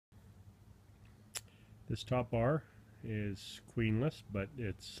This top bar is queenless, but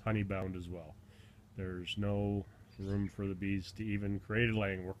it's honey bound as well. There's no room for the bees to even create a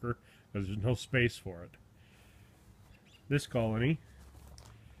laying worker because there's no space for it. This colony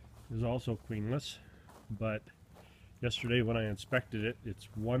is also queenless, but yesterday when I inspected it, it's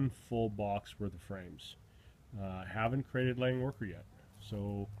one full box worth of frames. I haven't created laying worker yet,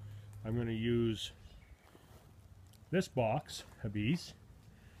 so I'm going to use this box of bees,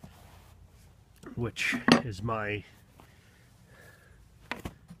 which is my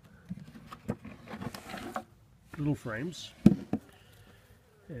little frames,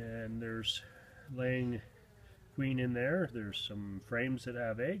 and there's laying queen in there. There's some frames that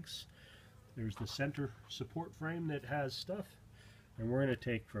have eggs. There's the center support frame that has stuff, and we're going to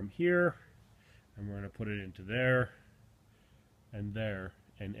take from here and we're going to put it into there and there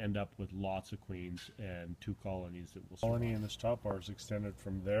and end up with lots of queens and 2 colonies that will survive. Colony in this top bar is extended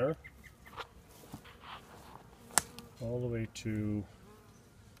from there all the way to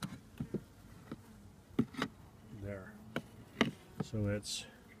there. So it's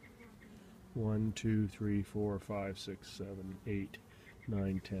 1, 2, 3, 4, 5, 6, 7, 8,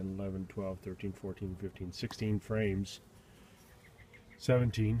 9, 10, 11, 12, 13, 14, 15, 16 frames.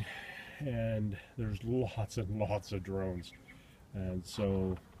 17, and there's lots and lots of drones, and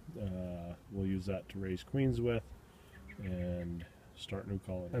so we'll use that to raise queens with and start new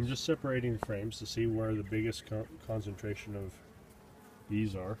colonies. I'm just separating the frames to see where the biggest concentration of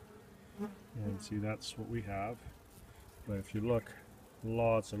bees are, and see that's what we have. But if you look,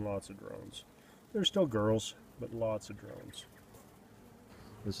 lots and lots of drones. There's still girls, but lots of drones.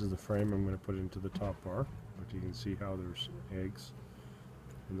 This is the frame I'm going to put into the top bar, but you can see how there's eggs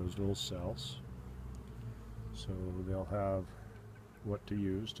in those little cells, so they'll have what to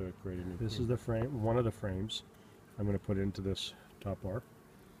use to create a new queen. This is the frame, one of the frames I'm going to put into this top bar,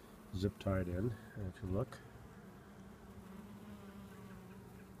 zip tied in, and if you look,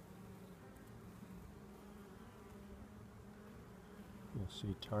 you'll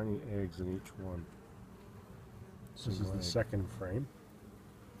see tiny eggs in each one. This is the second frame.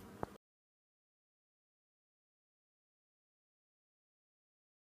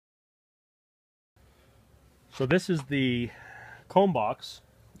 So this is the comb box,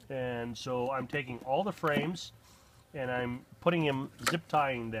 and so I'm taking all the frames and I'm putting them, zip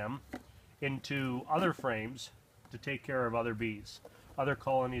tying them into other frames to take care of other bees, other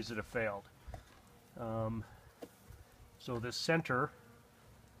colonies that have failed. So this center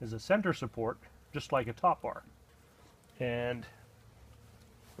is a center support, just like a top bar. And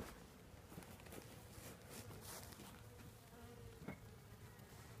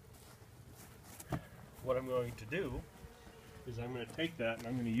what I'm going to do is I'm going to take that and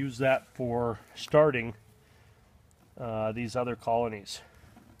I'm going to use that for starting these other colonies.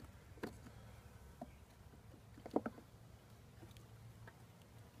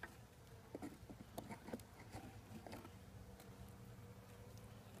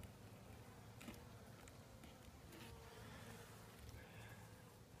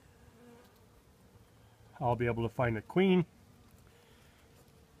 I'll be able to find a queen.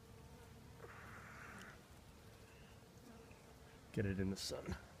 Get it in the sun.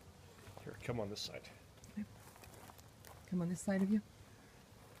 Here, come on this side. Okay. Come on this side of you.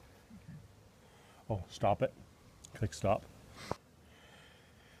 Okay. Oh, stop it. Click stop.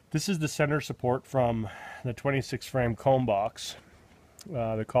 This is the center support from the 26 frame comb box.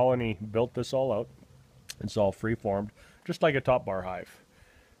 The colony built this all out. It's all free-formed, just like a top bar hive.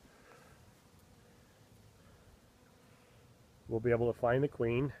 We'll be able to find the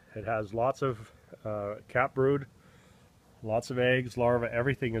queen. It has lots of cap brood, lots of eggs, larvae,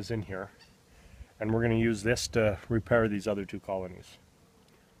 everything is in here. And we're going to use this to repair these other 2 colonies.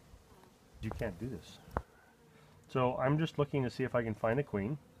 You can't do this. So I'm just looking to see if I can find a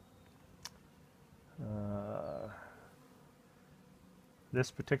queen. This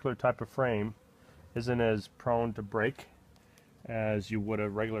particular type of frame isn't as prone to break as you would a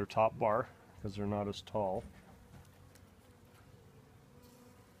regular top bar because they're not as tall.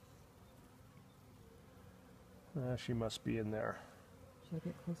 She must be in there. Should I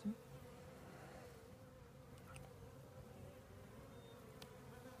get closer?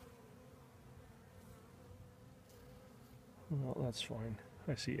 Well, that's fine.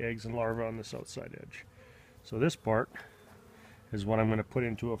 I see eggs and larvae on this outside edge. So this part is what I'm going to put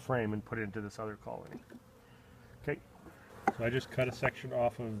into a frame and put into this other colony. Okay, so I just cut a section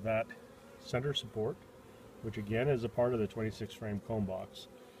off of that center support, which again is a part of the 26 frame comb box.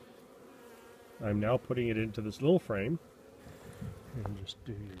 I'm now putting it into this little frame and just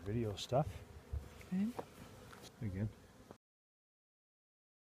do your video stuff. Okay. Again.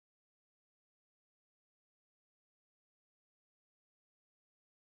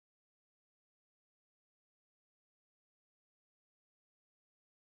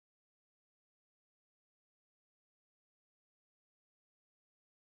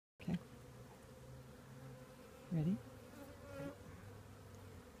 Ready?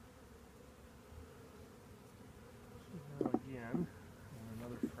 Now again, on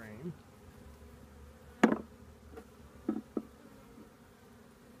another frame.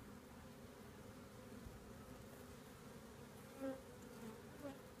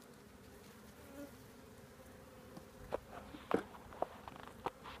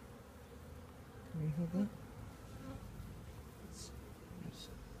 Can we hold that?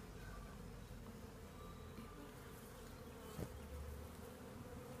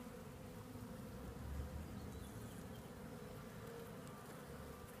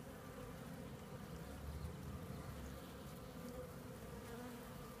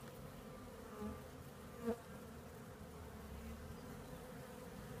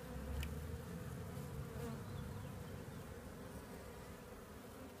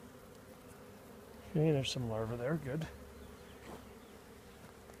 Okay, there's some larvae there, good.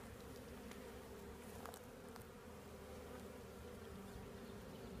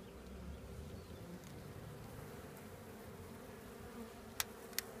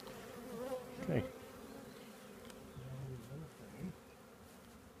 Okay.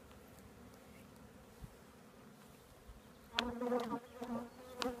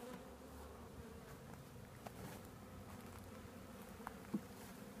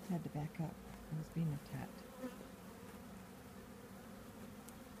 Had to back up. I was being attacked.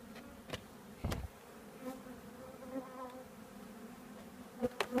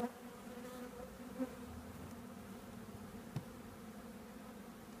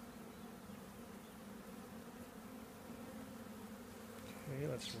 Okay,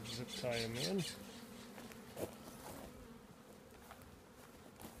 let's zip tie him in.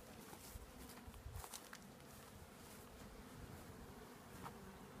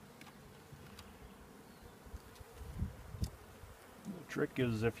 The trick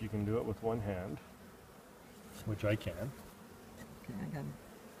is if you can do it with one hand, which I can. Okay, I gotta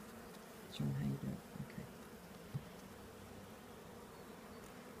show them how you do it. Okay.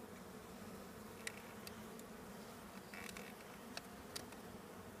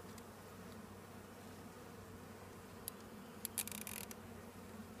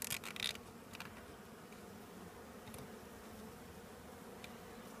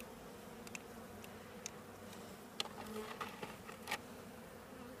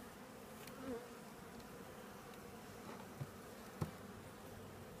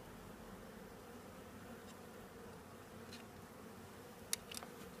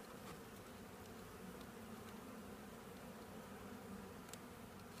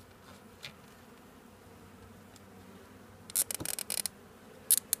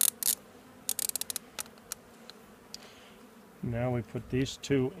 Now we put these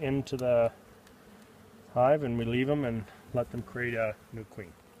two into the hive and we leave them and let them create a new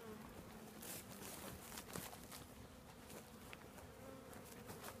queen.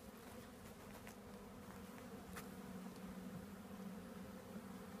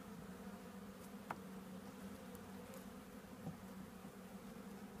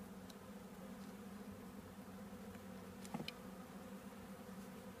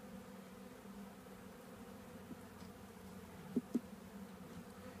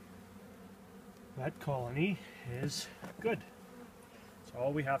 That colony is good. That's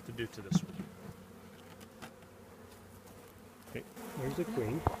all we have to do to this one. Okay, there's the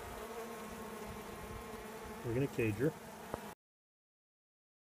queen. We're going to cage her.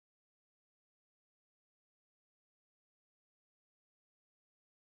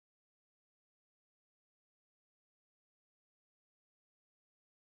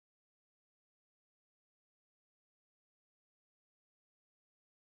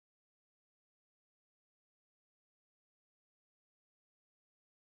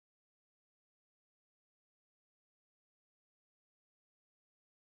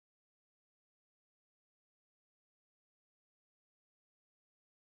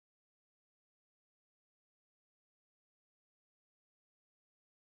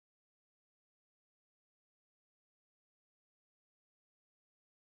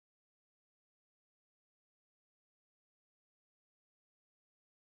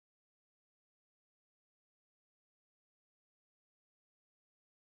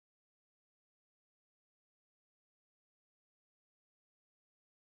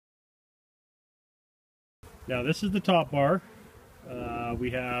 Now this is the top bar. We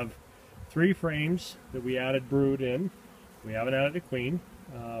have 3 frames that we added brood in. We haven't added a queen.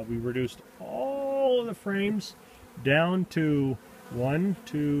 We reduced all of the frames down to 1,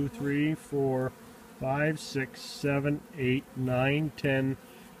 2, 3, 4, 5, 6, 7, 8, 9, 10,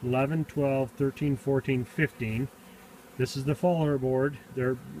 11, 12, 13, 14, 15. This is the follower board.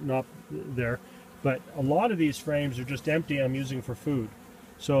 They're not there. But a lot of these frames are just empty. I'm using for food.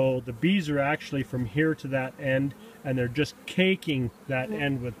 So the bees are actually from here to that end, and they're just caking that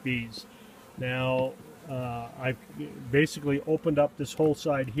end with bees. Now, I've basically opened up this whole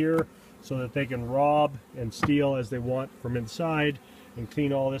side here so that they can rob and steal as they want from inside and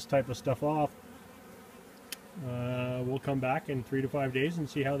clean all this type of stuff off. We'll come back in 3 to 5 days and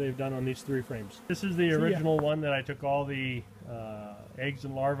see how they've done on these 3 frames. This is the original one that I took all the eggs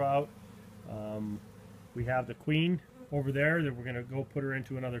and larvae out. We have the queen over there that we're going to go put her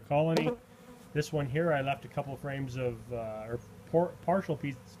into another colony. This one here, I left a couple of frames of, or partial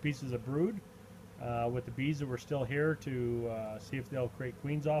pieces of brood with the bees that were still here to see if they'll create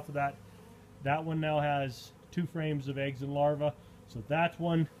queens off of that. That one now has 2 frames of eggs and larvae. So that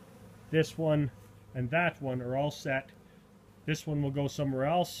one, this one, and that one are all set. This one will go somewhere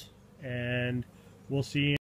else, and we'll see